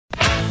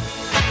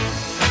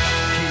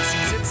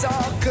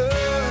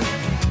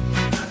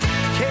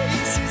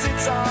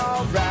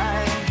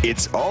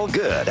It's all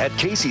good at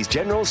Casey's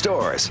General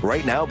Stores.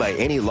 Right now, buy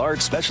any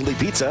large specialty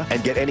pizza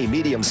and get any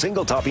medium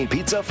single topping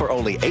pizza for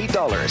only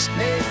 $8.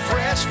 Made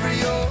fresh for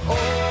your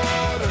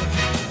order.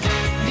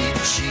 Meat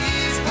and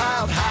cheese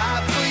piled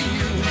high for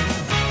you.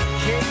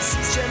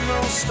 Casey's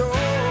General Store.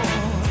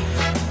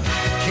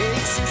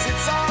 Casey's,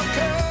 it's all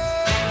good.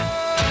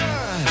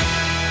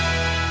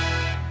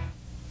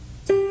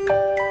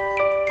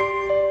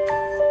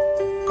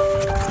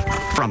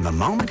 From the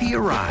moment he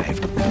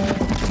arrived,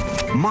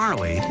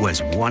 Marley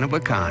was one of a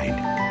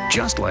kind,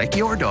 just like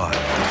your dog.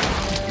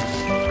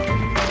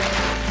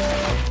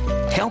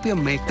 Help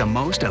him make the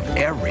most of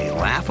every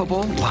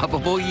laughable,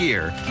 lovable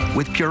year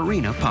with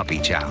Purina Puppy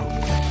Chow.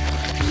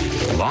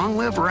 Long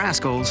live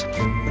Rascals.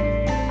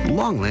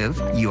 Long live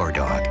your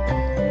dog.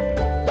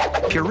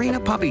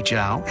 Purina Puppy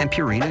Chow and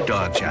Purina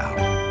Dog Chow.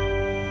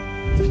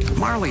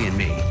 Marley and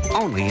Me,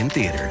 only in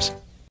theaters.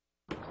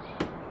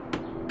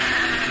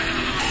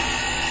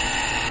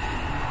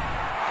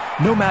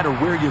 No matter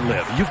where you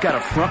live, you've got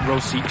a front row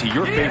seat to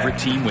your favorite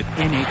team with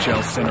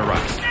NHL Center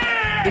Ice.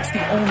 It's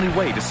the only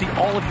way to see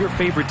all of your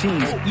favorite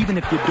teams, even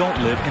if you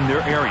don't live in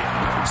their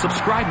area.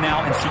 Subscribe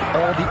now and see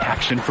all the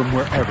action from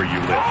wherever you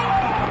live.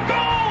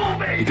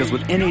 Because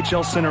with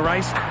NHL Center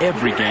Ice,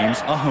 every game's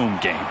a home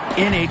game.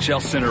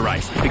 NHL Center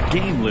Ice, the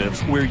game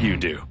lives where you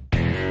do.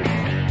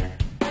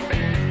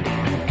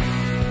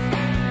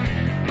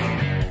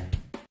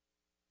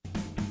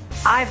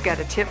 I've got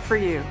a tip for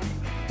you.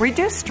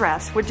 Reduce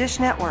stress with Dish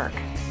Network.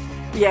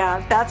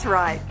 Yeah, that's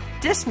right.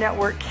 Dish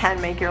Network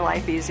can make your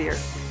life easier.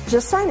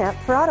 Just sign up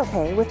for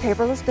AutoPay with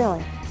paperless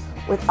billing.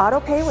 With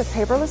AutoPay with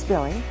paperless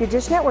billing, your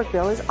Dish Network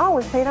bill is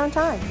always paid on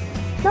time.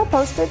 No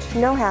postage,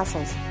 no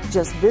hassles.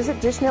 Just visit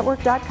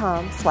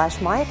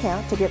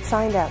dishnetwork.com/myaccount to get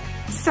signed up.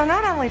 So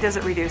not only does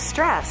it reduce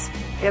stress,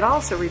 it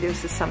also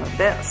reduces some of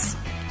this.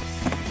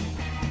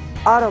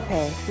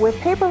 AutoPay with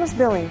paperless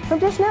billing from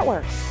Dish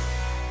Network.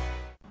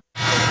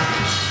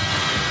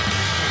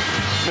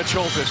 Mitch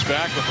Holt is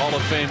back with Hall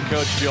of Fame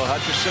coach Jill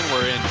Hutcherson.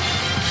 We're in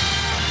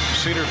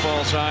Cedar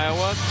Falls,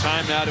 Iowa.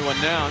 Time now to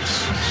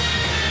announce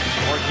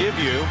or give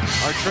you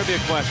our trivia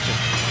question.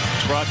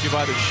 It's brought to you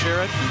by the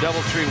Sheraton and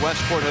Doubletree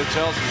Westport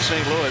Hotels in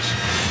St. Louis.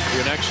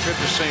 Your next trip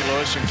to St.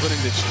 Louis, including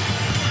this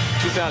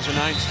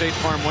 2009 State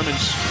Farm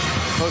Women's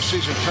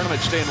Postseason Tournament,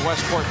 stay in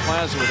Westport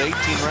Plaza with 18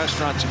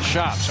 restaurants and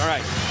shops. All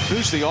right,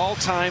 who's the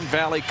all-time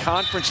Valley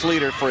Conference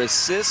leader for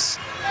assists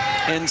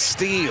and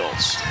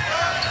steals?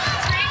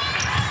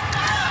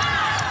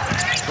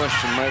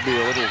 Question might be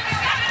a little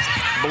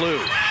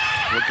blue.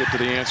 We'll get to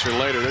the answer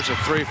later. There's a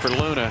three for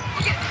Luna.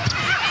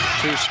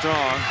 Too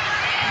strong.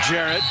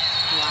 Jarrett.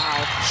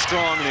 Wow.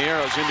 Strong in the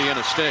arrows,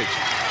 Indiana State.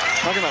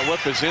 Talking about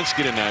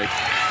Wepazinski tonight.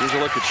 Here's a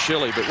look at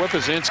Schilly, but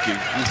Wepazinski,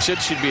 you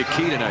said she'd be a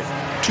key tonight.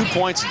 2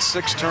 points and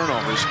 6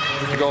 turnovers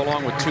to go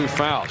along with 2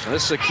 fouls. And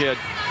this is a kid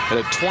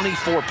that had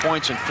 24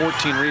 points and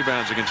 14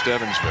 rebounds against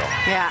Evansville.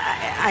 Yeah,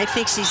 I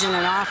think she's in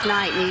an off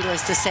night,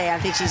 needless to say. I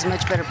think she's a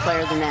much better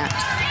player than that.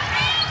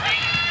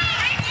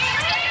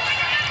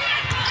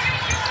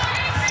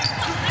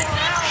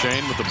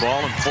 Shane with the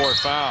ball and 4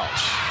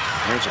 fouls.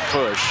 There's a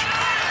push.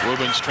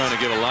 Rubin's trying to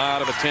give a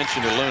lot of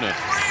attention to Luna.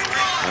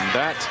 And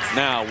that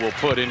now will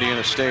put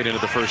Indiana State into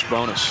the first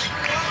bonus.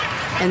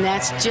 And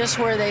that's just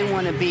where they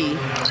want to be.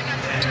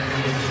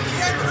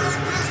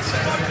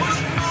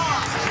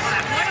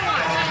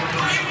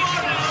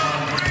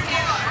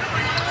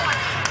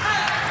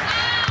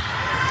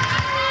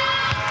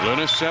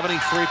 Luna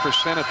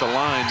 73% at the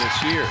line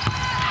this year.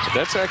 But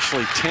that's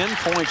actually 10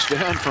 points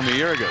down from a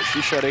year ago.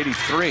 She shot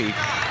 83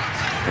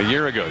 a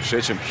year ago. She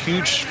had some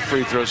huge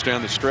free throws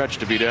down the stretch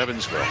to beat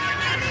Evansville.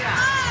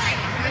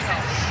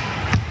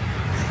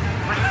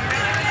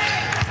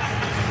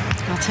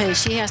 I'll tell you,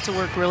 she has to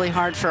work really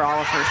hard for all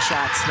of her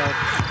shots, though.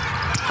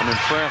 I'm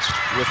impressed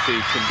with the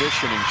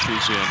conditioning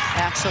she's in.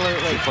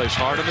 Absolutely. She plays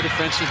hard on the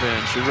defensive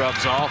end. She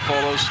rubs off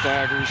all those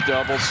staggers,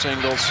 doubles,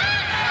 singles.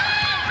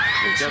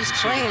 She's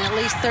playing at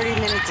least 30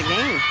 minutes a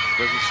game.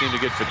 Doesn't seem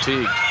to get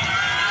fatigued.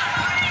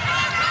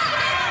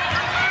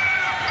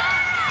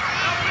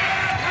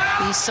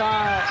 You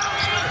saw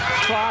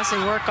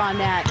Clausen work on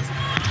that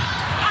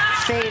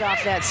fade off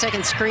that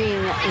second screen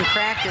in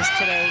practice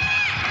today.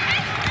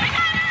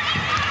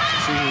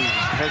 She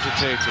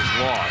hesitates is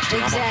lost.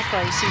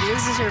 Exactly. She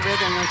loses her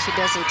rhythm when she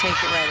doesn't take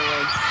it right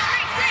away.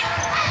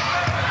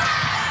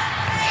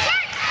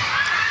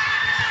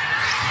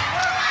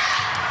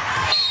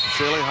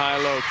 Shirley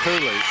high-low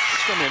Cooley.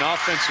 It's going to be an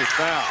offensive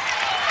foul.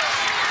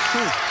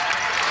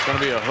 It's going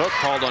to be a hook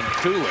called on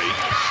Cooley.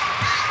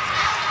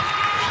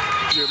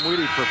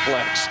 Moody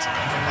perplexed.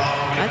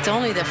 That's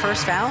only the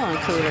first foul on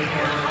Cooley.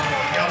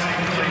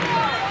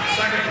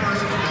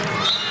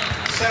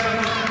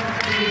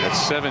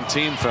 That's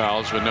 17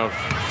 fouls with no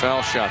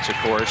foul shots, of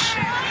course.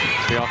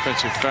 The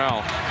offensive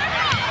foul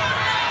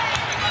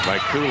by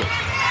Cooley.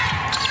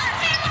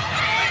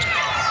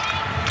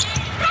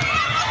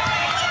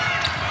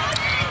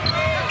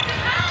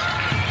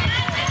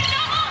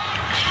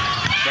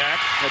 Beck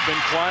had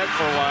been quiet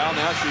for a while.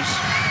 Now she's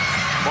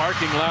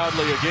barking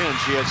loudly again.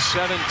 She had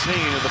 17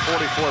 of the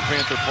 44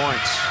 Panther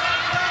points.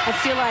 I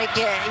feel like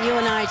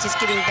UNI is just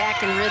getting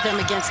back in rhythm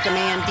against the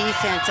man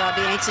defense. I'll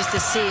be anxious to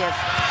see if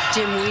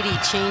Jim Weedy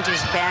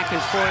changes back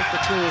and forth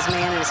between his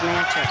man and his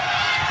matchup.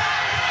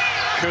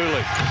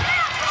 Cooley.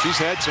 She's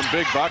had some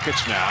big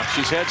buckets now.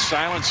 She's had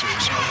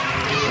silencers.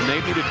 When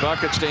they needed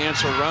buckets to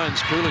answer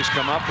runs, Cooley's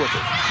come up with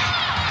it.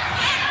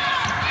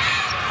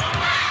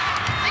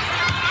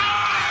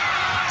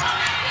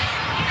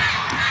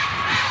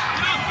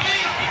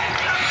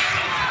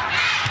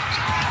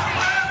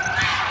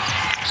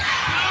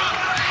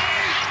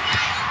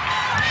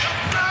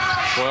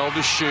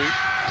 To shoot,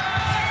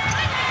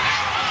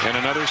 and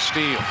another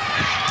steal.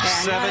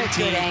 Yeah, not a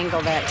good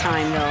angle that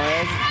time, though.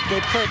 They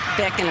put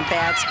Beck in a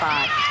bad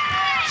spot.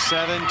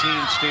 17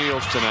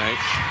 steals tonight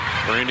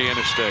for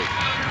Indiana State.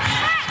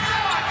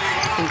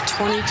 And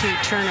 22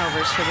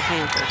 turnovers for the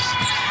Panthers.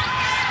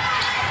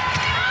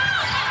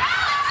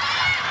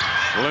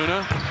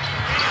 Luna.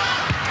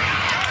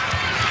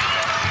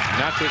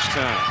 Not this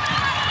time.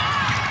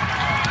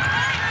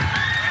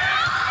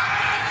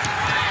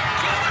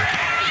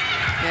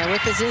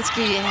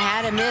 Witkazinski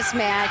had a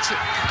mismatch.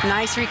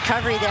 Nice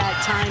recovery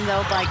that time,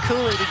 though, by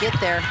Cooley to get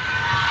there.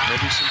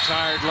 Maybe some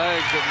tired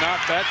legs, but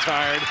not that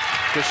tired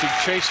because she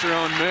chased her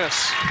own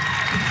miss.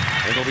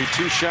 It'll be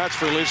 2 shots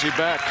for Lizzie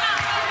Beck.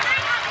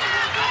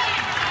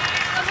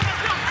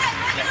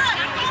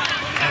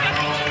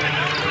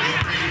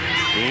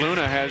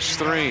 Luna has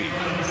 3.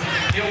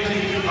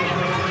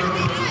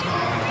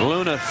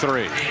 Luna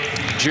 3.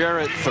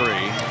 Jarrett 3.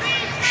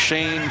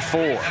 Shane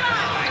 4.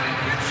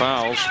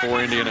 Fouls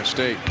for Indiana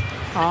State.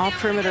 All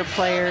perimeter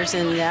players,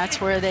 and that's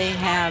where they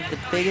have the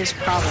biggest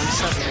problem.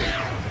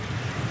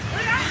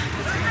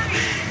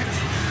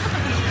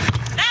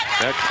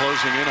 That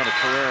closing in on a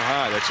career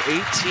high. That's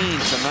 18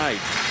 tonight.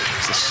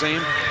 It's the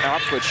same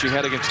output she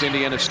had against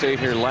Indiana State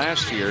here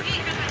last year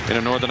in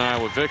a Northern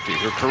Iowa victory.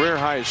 Her career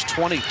high is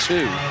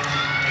 22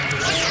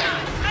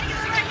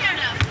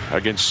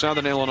 against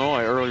Southern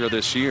Illinois earlier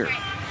this year.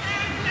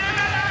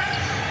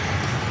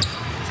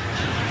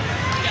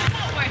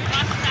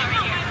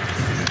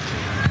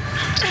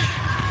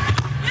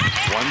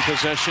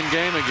 Possession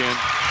game again.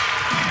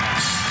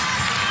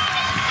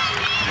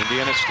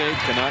 Indiana State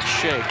cannot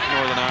shake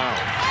Northern Iowa.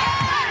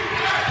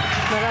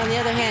 But on the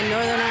other hand,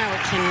 Northern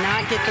Iowa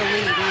cannot get the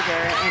lead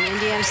either, and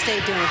Indiana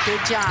State doing a good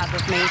job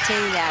of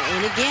maintaining that.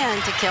 And again,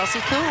 to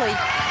Kelsey Cooley.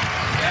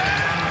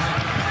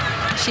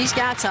 She's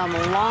got some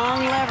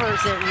long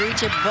levers that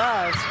reach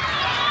above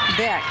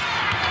Beck.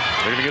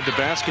 They're going to give the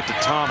basket to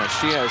Thomas.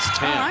 She has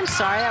 10. Oh, I'm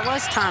sorry, that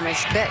was Thomas.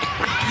 Beck.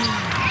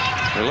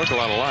 They look a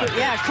lot alike.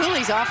 Yeah,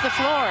 Cooley's off the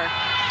floor.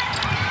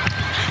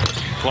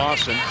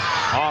 Clausen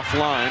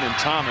offline, and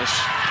Thomas.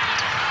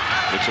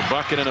 It's a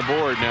bucket and a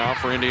board now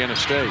for Indiana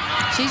State.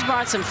 She's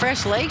brought some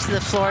fresh legs to the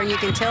floor, and you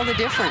can tell the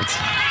difference.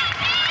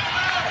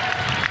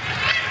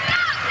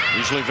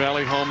 Usually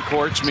Valley home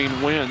courts mean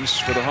wins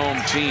for the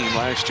home team.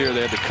 Last year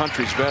they had the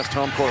country's best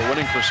home court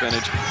winning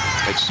percentage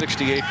at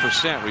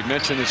 68%. We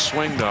mentioned this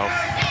swing, though.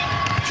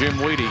 Jim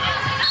Weedy,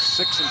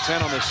 6 and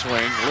 10 on this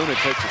swing. Luna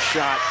takes a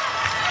shot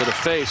to the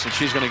face, and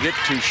she's going to get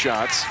 2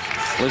 shots.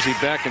 Lizzie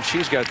Beck, and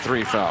she's got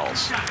 3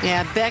 fouls.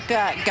 Yeah, Beck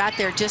got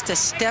there just a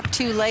step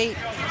too late.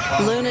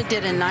 Luna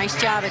did a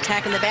nice job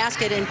attacking the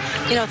basket, and,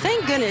 you know,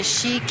 thank goodness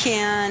she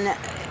can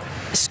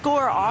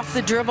score off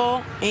the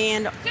dribble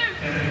and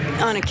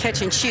on a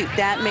catch and shoot.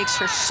 That makes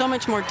her so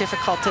much more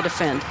difficult to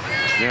defend.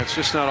 Yeah, it's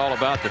just not all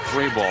about the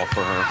 3 ball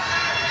for her.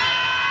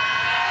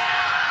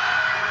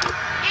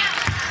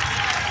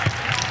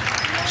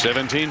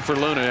 17 for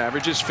Luna,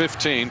 averages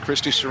 15.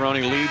 Christy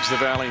Cerrone leads the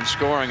Valley in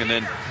scoring, and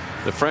then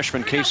the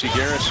freshman Casey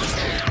Garrison,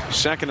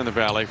 second in the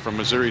Valley from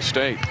Missouri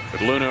State.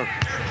 But Luna,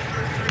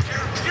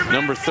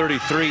 number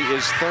 33,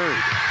 is third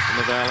in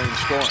the Valley in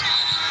scoring.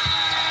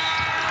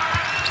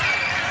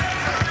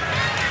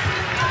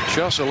 She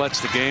also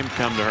lets the game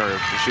come to her.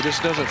 She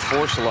just doesn't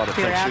force a lot of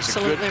things. She's a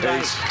good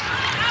pace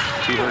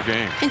to her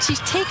game. And she's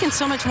taken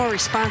so much more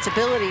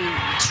responsibility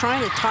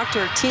trying to talk to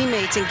her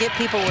teammates and get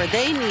people where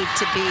they need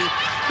to be,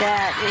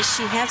 that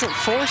she hasn't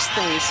forced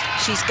things.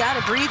 She's got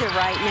a breather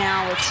right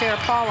now with Sarah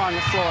Paul on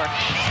the floor.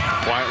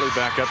 Quietly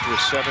back up to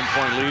a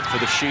 7-point lead for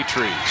the She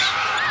Trees.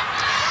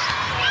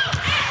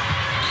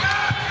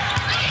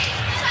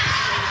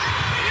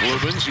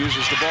 Rubens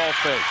uses the ball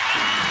fake.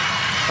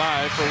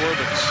 5 for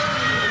Rubens.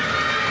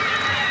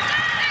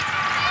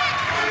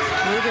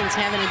 Rubens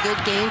having a good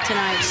game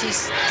tonight. She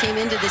came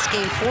into this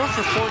game 4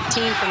 for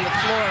 14 from the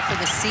floor for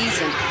the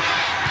season.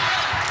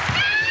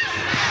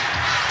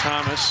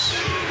 Thomas.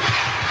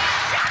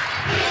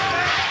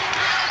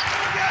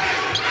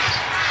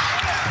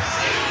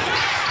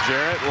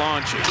 Jarrett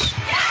launches.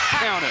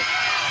 Count it.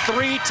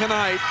 3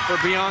 tonight for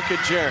Bianca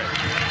Jarrett.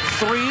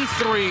 3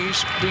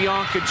 threes,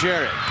 Bianca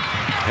Jarrett.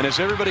 And as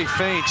everybody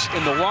faints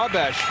in the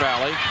Wabash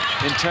Valley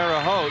in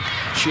Terre Haute,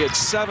 she had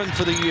 7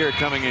 for the year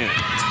coming in.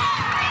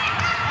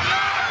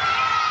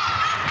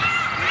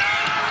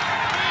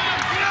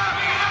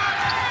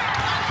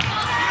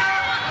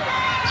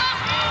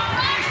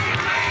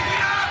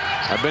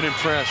 I've been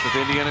impressed with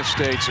Indiana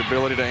State's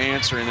ability to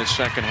answer in the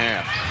second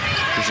half.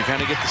 Because you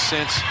kind of get the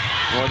sense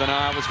Northern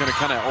Iowa's going to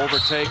kind of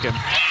overtake him,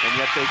 and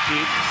yet they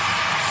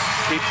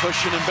keep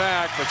pushing him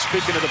back. But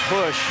speaking of the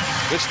push,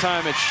 this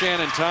time it's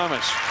Shannon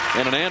Thomas.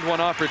 And an and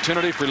one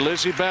opportunity for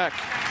Lizzie Beck.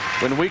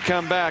 When we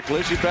come back,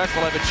 Lizzie Beck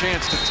will have a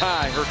chance to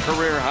tie her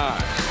career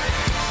high.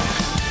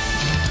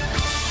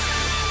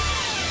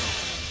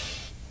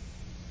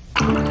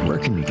 Where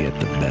can you get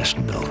the best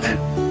milk?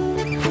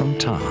 From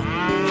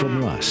Tom,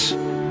 from Russ,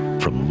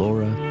 from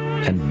Laura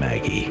and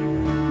Maggie.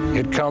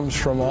 It comes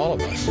from all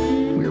of us.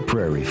 We're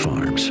Prairie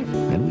Farms,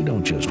 and we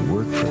don't just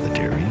work for the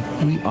dairy,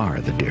 we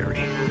are the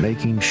dairy,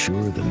 making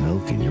sure the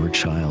milk in your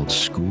child's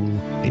school,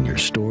 in your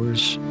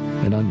stores,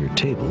 and on your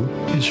table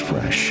is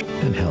fresh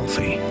and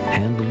healthy,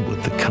 handled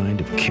with the kind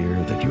of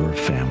care that your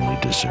family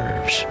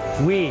deserves.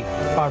 We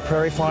are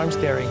Prairie Farms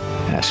Dairy.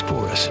 Ask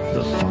for us,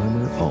 the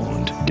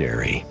farmer-owned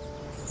dairy.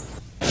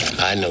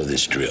 I know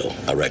this drill.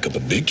 I rack up a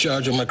big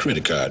charge on my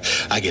credit card.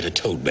 I get a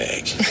tote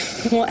bag.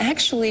 Well,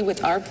 actually,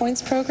 with our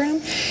points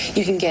program,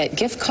 you can get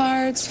gift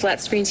cards,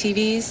 flat screen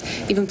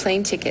TVs, even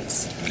plane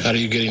tickets. How do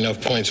you get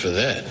enough points for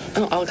that?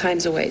 Oh, all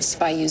kinds of ways.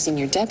 By using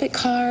your debit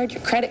card,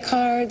 your credit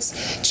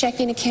cards,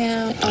 checking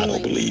account. I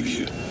don't believe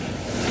you.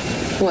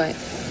 What?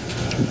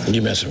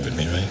 You're messing with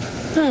me,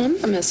 right? No,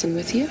 I'm not messing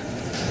with you.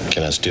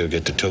 Can I still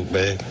get the tote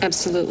bag?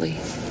 Absolutely.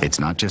 It's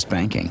not just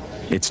banking.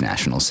 It's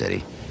National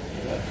City.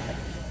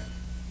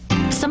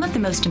 Some of the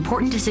most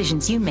important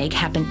decisions you make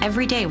happen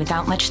every day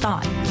without much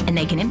thought, and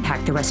they can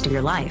impact the rest of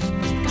your life.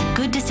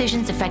 Good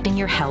decisions affecting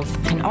your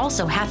health can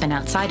also happen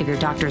outside of your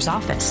doctor's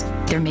office.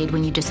 They're made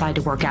when you decide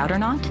to work out or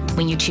not,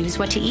 when you choose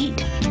what to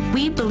eat.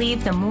 We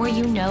believe the more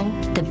you know,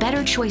 the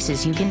better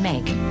choices you can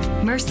make.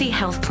 Mercy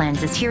Health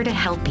Plans is here to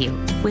help you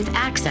with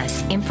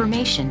access,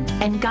 information,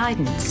 and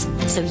guidance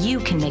so you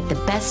can make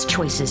the best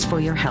choices for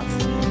your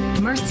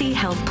health. Mercy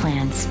Health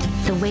Plans.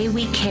 The way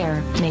we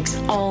care makes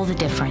all the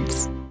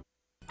difference.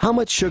 How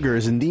much sugar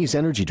is in these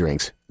energy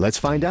drinks? Let's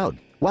find out.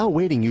 While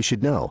waiting, you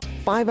should know.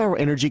 5-Hour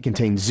Energy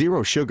contains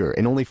 0 sugar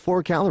and only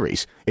 4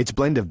 calories. Its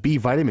blend of B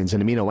vitamins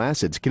and amino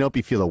acids can help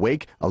you feel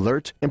awake,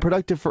 alert, and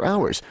productive for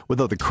hours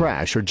without the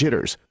crash or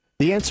jitters.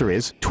 The answer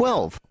is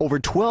 12. Over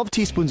 12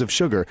 teaspoons of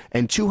sugar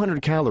and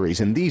 200 calories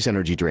in these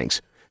energy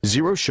drinks.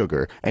 0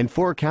 sugar and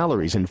 4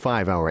 calories in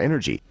 5-Hour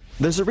Energy.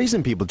 There's a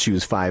reason people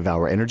choose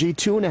 5-Hour Energy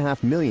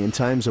 2.5 million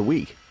times a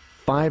week.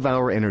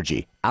 5-Hour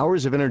Energy.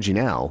 Hours of energy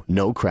now,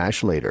 no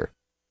crash later.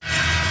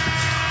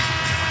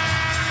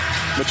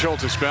 Mitchell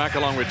is back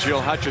along with Jill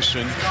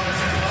Hutchison.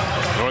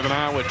 Northern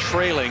Iowa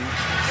trailing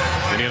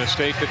Indiana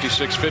State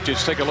 56-50.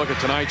 Let's take a look at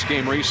tonight's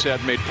game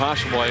reset made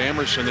possible by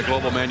Emerson, the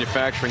global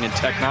manufacturing and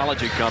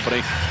technology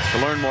company.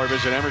 To learn more,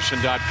 visit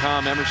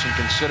emerson.com. Emerson,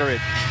 consider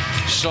it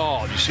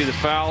solved. You see the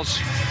fouls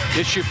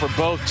issue for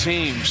both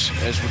teams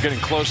as we're getting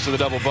close to the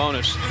double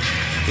bonus.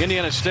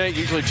 Indiana State,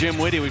 usually Jim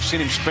Whitty, we've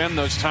seen him spend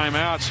those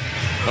timeouts.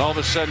 But all of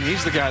a sudden,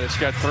 he's the guy that's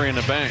got 3 in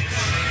the bank.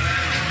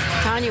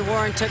 Tanya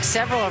Warren took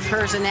several of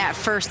hers in that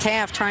first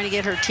half trying to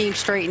get her team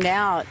straightened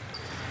out.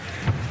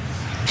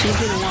 She's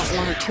going to want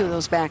 1 or 2 of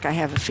those back, I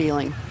have a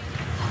feeling.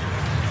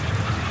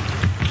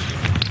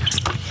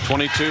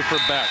 22 for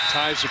Beck.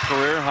 Ties a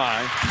career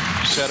high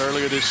set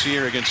earlier this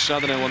year against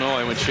Southern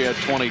Illinois when she had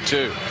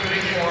 22.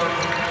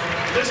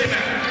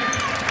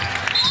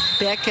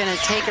 Beck going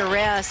to take a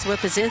rest.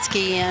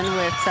 Whippazinski in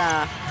with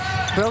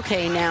Broque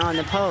now in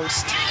the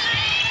post.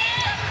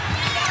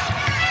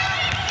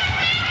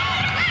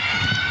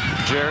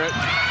 Jarrett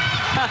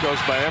goes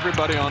by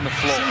everybody on the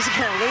floor. She's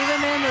going to leave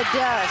him in the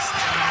dust.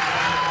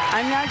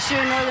 I'm not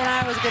sure Northern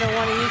Iowa's going to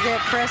want to use that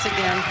press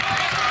again.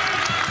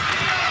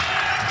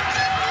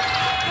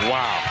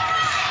 Wow.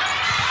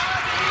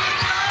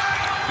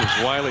 There's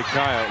Wiley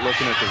Coyote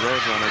looking at the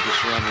Roadrunner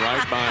just run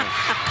right by him.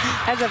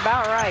 That's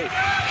about right.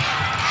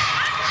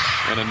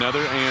 And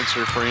another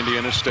answer for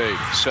Indiana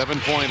State.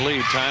 7-point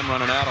lead, time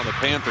running out on the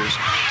Panthers.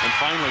 And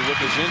finally,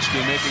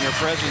 Whippazinski making her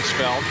presence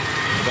felt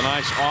with a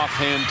nice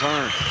offhand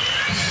turn.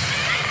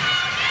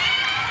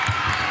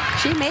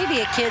 She may be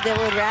a kid that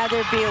would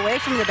rather be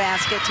away from the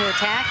basket to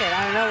attack it.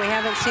 I don't know. We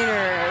haven't seen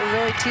her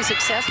really too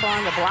successful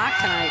on the block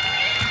tonight.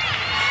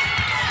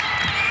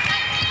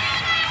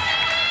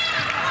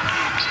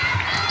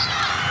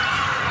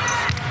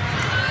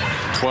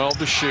 .12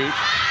 to shoot.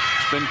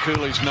 It's been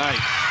Cooley's night.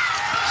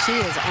 She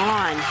is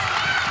on.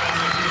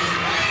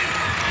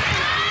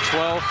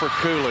 12 for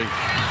Cooley.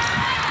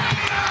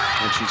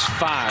 And she's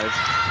 5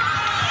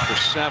 for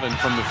 7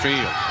 from the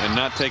field and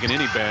not taking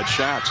any bad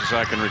shots as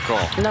I can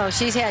recall. No,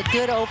 she's had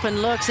good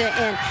open looks,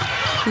 and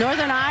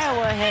Northern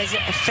Iowa has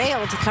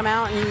failed to come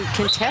out and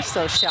contest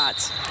those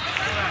shots.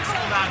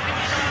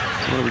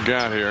 What do we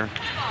got here?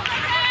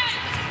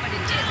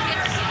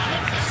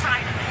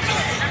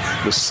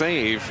 The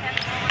save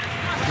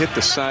hit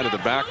the side of the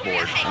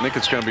backboard. I think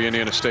it's going to be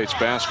Indiana State's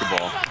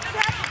basketball.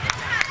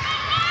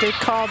 Good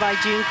call by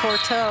June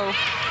Courteau.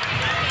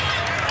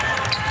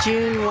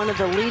 June, one of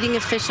the leading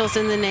officials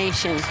in the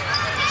nation.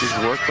 She's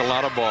worked a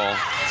lot of ball.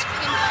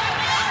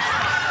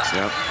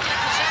 Yep.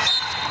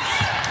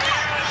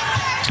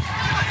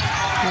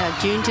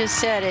 June just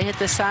said it hit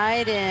the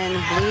side and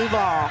blue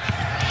ball.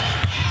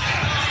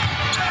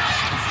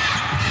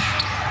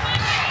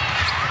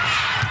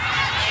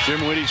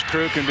 Jim Whitty's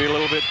crew can be a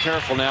little bit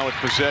careful now with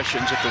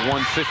possessions at the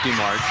 150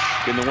 mark.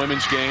 In the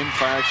women's game,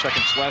 5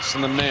 seconds less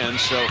than the men,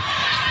 so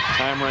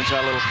time runs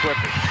out a little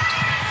quicker.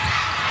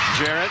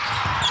 Jarrett.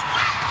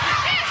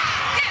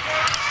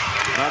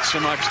 Not so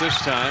much this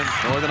time.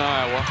 Northern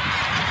Iowa.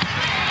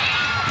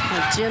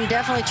 Well, Jim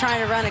definitely trying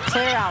to run a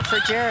clear out for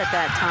Jarrett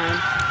that time.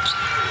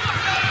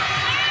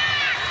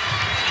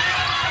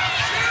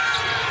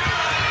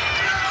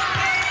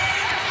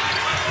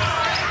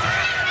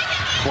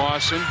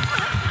 Clausen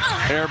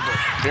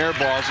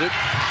airballs it.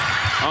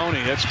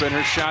 Oni, that's been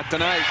her shot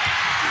tonight.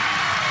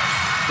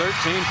 13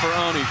 for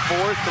Oni,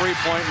 4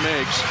 3-point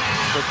makes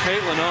for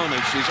Caitlin Oni.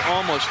 She's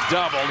almost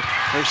doubled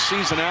her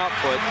season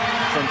output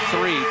from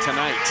 3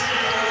 tonight.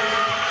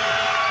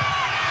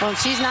 Well,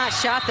 she's not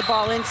shot the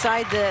ball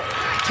inside the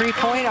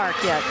 3-point arc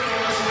yet.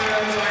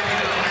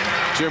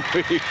 Jim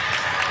Whitty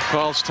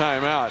calls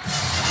timeout.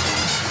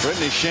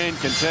 Brittany Shane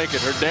can take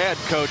it. Her dad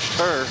coached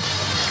her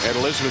at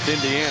Elizabeth,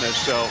 Indiana,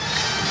 so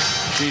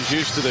she's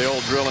used to the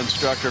old drill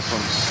instructor from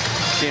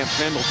Camp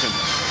Pendleton.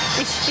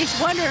 He's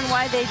wondering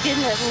why they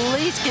didn't at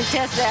least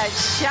contest that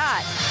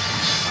shot.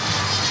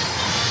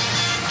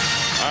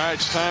 All right,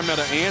 it's time now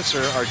to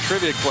answer our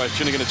trivia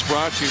question. Again, it's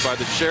brought to you by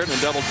the Sheraton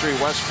and Doubletree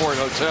Westport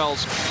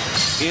Hotels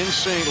in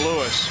St.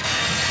 Louis.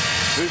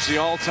 Who's the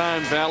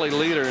all-time Valley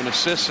leader in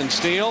assists and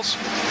steals?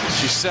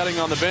 She's sitting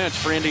on the bench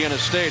for Indiana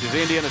State as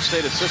the Indiana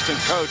State assistant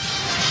coach,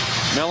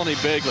 Melanie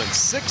Baglin.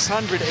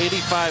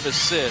 685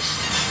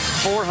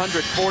 assists,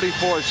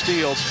 444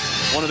 steals.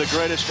 One of the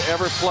greatest to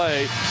ever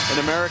play in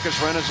America's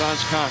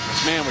Renaissance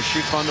Conference. Man, was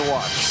she fun to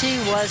watch. She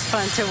was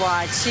fun to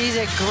watch. She's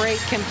a great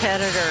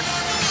competitor.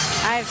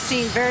 I've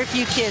seen very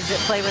few kids that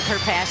play with her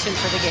passion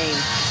for the game.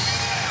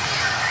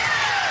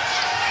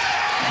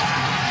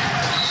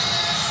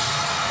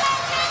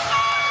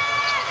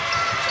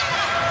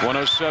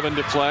 .107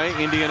 to play.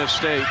 Indiana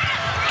State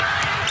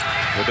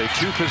with a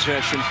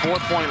 2-possession,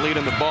 4-point lead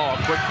in the ball.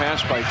 Quick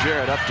pass by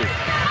Jarrett up to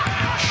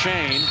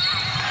Shane,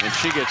 and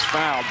she gets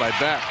fouled by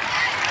Beck.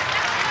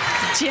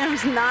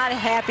 Jim's not a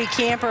happy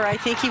camper. I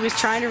think he was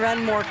trying to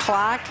run more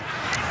clock,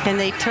 and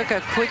they took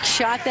a quick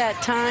shot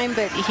that time,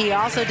 but he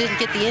also didn't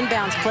get the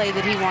inbounds play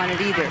that he wanted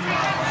either.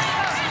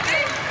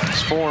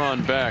 It's 4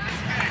 on Beck.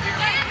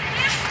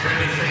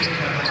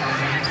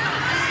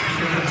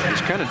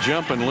 He's kind of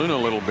jumping Luna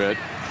a little bit.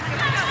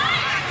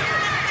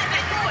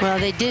 Well,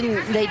 they didn't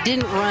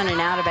run an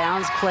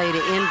out-of-bounds play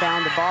to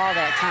inbound the ball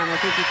that time. I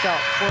think he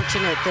felt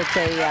fortunate that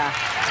they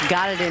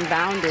got it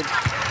inbounded.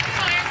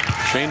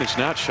 Shane has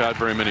not shot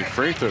very many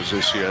free throws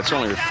this year. That's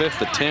only her 5th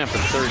attempt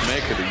and 3rd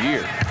make of the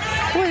year.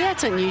 Boy,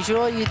 that's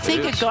unusual. You'd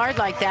think a guard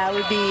like that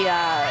would be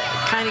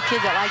kind of kid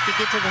that liked to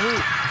get to the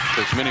hoop.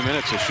 As many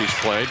minutes as she's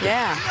played.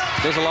 Yeah.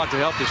 There's a lot to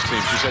help this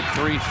team. She's had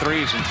 3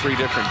 threes in 3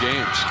 different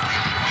games.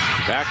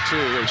 Back to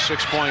a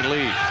 6-point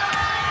lead.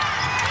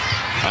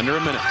 Under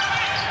a minute.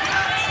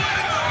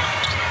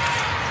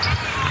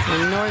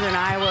 And Northern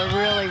Iowa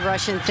really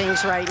rushing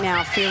things right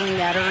now, feeling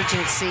that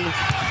urgency.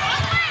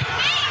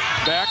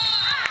 Back.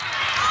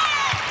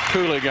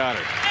 Cooley got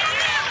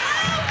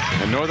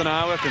her. And Northern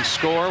Iowa can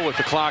score with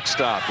the clock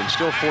stopped, and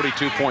still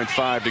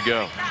 42.5 to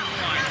go.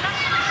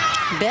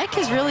 Beck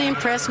has really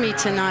impressed me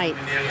tonight.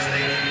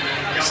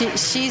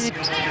 She's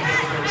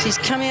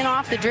come in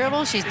off the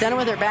dribble. She's done it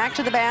with her back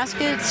to the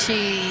basket.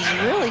 She's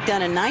really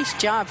done a nice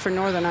job for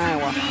Northern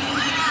Iowa.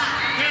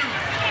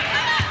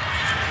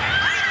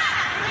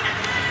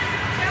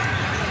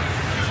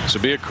 This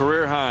will be a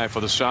career high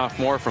for the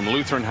sophomore from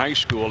Lutheran High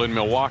School in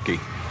Milwaukee.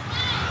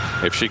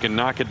 If she can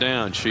knock it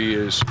down, she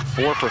is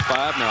 4 for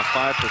 5, now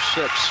 5 for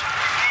 6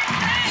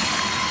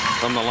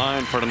 from the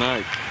line for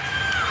tonight.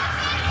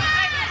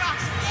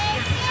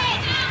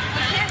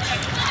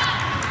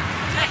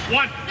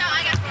 One.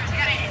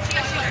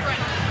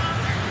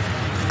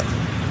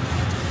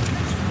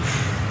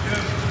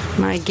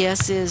 My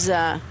guess is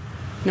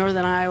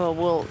Northern Iowa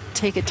will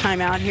take a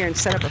timeout here and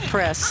set up a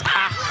press.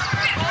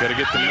 Got to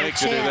get the make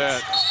to do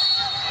that.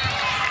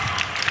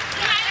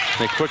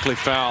 They quickly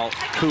foul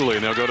Cooley,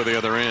 and they'll go to the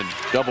other end.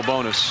 Double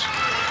bonus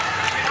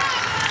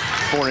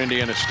for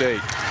Indiana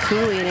State.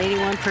 Cooley, an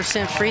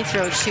 81% free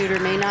throw shooter,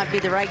 may not be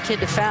the right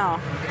kid to foul.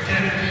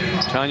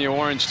 Tanya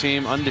Warren's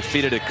team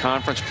undefeated at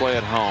conference play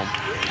at home.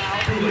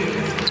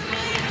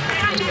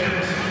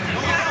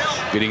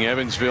 Beating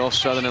Evansville,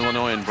 Southern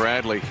Illinois, and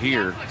Bradley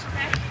here.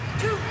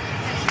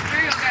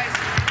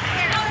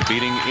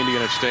 Beating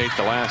Indiana State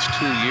the last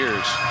 2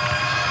 years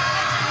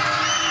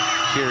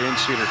here in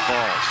Cedar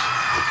Falls.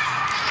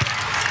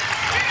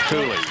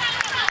 Cooley.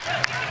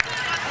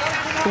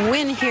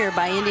 Win here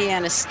by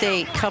Indiana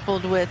State,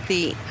 coupled with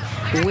the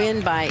win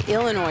by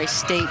Illinois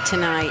State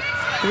tonight,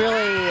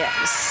 really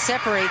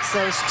separates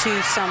those two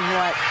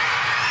somewhat.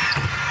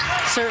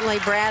 Certainly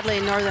Bradley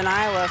and Northern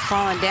Iowa have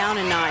fallen down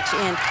a notch,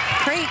 and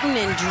Creighton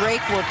and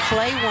Drake will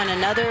play one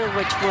another,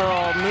 which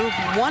will move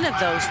one of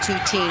those two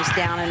teams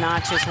down a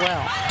notch as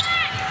well.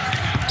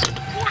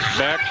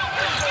 Back.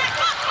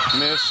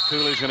 Miss.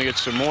 Cooley's going to get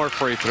some more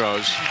free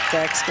throws.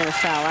 Beck's going to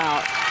foul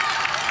out.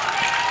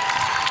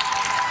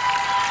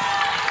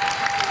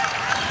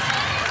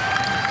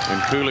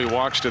 And Cooley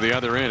walks to the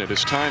other end. It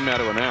is time now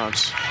to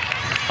announce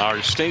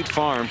our State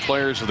Farm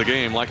players of the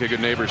game. Like a good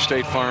neighbor,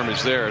 State Farm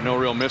is there. No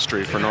real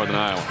mystery for Northern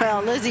Iowa.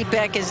 Well, Lizzie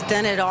Beck has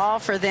done it all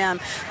for them.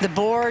 The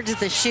boards,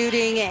 the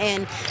shooting,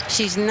 and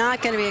she's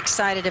not going to be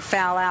excited to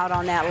foul out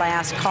on that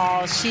last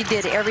call. She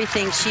did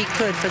everything she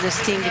could for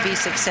this team to be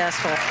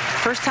successful.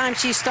 First time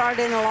she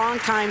started in a long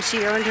time, she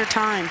earned her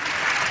time.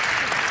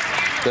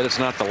 But it's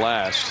not the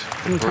last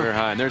career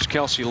high. And there's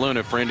Kelsey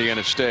Luna for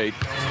Indiana State.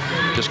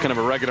 Just kind of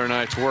a regular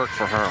night's work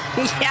for her.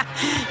 Yeah.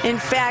 In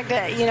fact,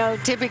 you know,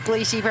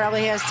 typically she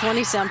probably has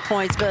 20-some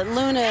points, but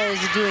Luna is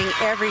doing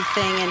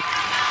everything. And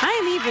I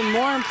am even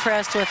more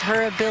impressed with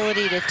her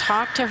ability to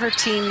talk to her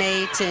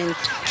teammates and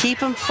keep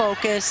them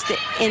focused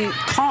and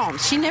calm.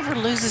 She never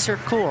loses her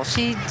cool.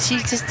 She's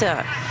just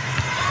a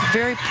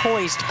very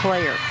poised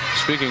player.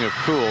 Speaking of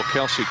cool,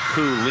 Kelsey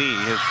Cooley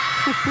has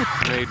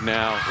made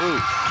now.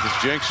 Ooh, this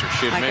jinxer.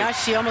 She had my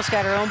gosh, she almost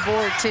got her own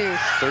board, too.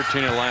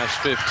 13 of the last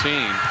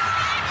 15.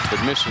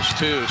 But misses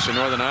 2, so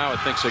Northern Iowa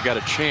thinks they got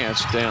a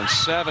chance. Down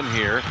 7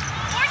 here.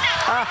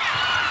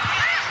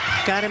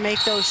 Got to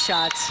make those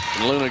shots.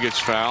 And Luna gets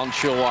fouled, and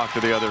she'll walk to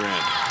the other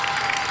end.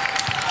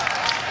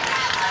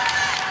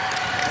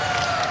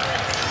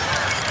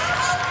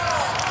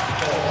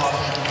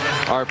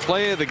 Our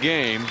play of the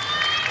game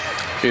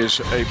is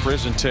a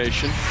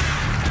presentation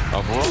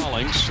of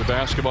Rawlings. The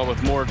basketball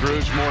with more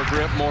grooves, more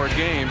grip, more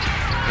game.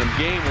 And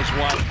game was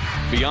what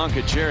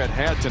Bianca Jarrett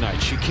had tonight.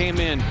 She came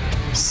in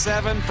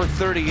 7 for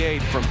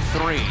 38 from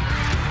 3.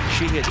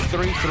 She hit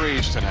 3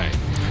 threes tonight.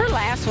 Her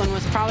last one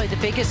was probably the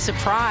biggest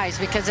surprise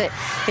because it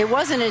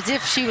wasn't as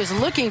if she was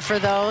looking for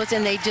those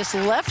and they just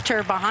left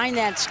her behind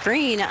that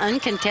screen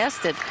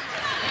uncontested.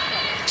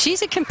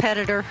 She's a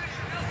competitor.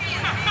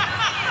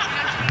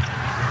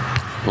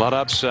 A lot of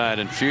upside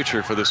and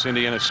future for this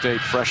Indiana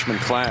State freshman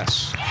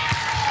class.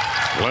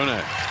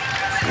 Luna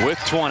with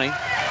 20.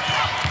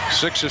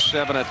 6 of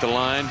 7 at the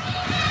line.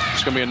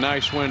 It's going to be a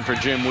nice win for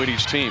Jim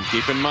Wheaty's team.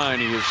 Keep in mind,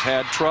 he has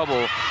had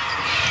trouble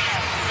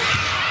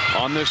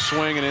on this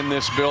swing and in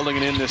this building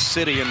and in this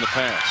city in the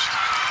past.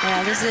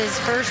 Yeah, this is his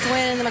first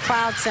win in the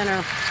McLeod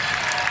Center.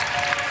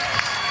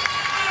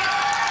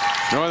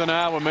 Northern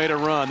Iowa made a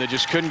run. They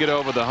just couldn't get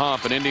over the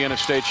hump, and Indiana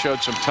State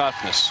showed some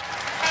toughness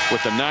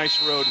with a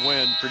nice road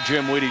win for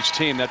Jim Wheaty's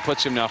team. That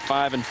puts him now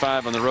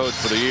 5-5 on the road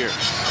for the year.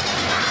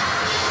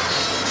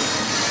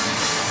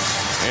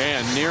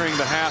 And nearing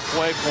the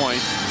halfway point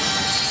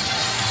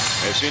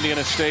as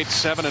Indiana State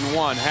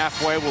 7-1.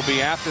 Halfway will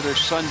be after their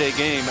Sunday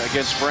game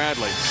against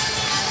Bradley.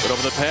 But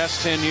over the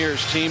past 10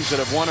 years, teams that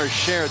have won or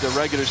shared the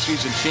regular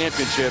season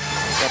championship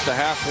at the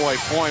halfway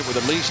point with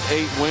at least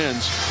 8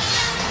 wins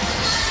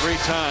 3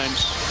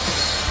 times.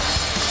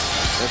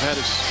 They've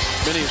had as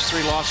many as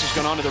 3 losses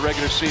going on to the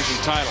regular season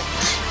title.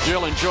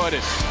 Jill enjoyed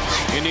it.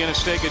 Indiana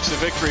State gets the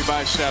victory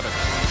by 7.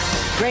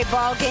 Great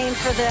ball game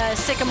for the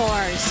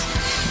Sycamores.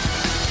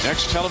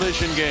 Next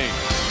television game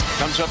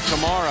comes up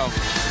tomorrow.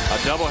 A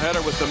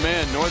doubleheader with the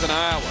men. Northern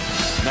Iowa,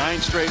 9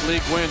 straight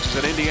league wins is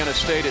at Indiana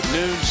State at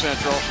noon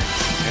Central.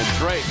 And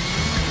Drake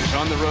is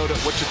on the road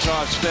at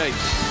Wichita State.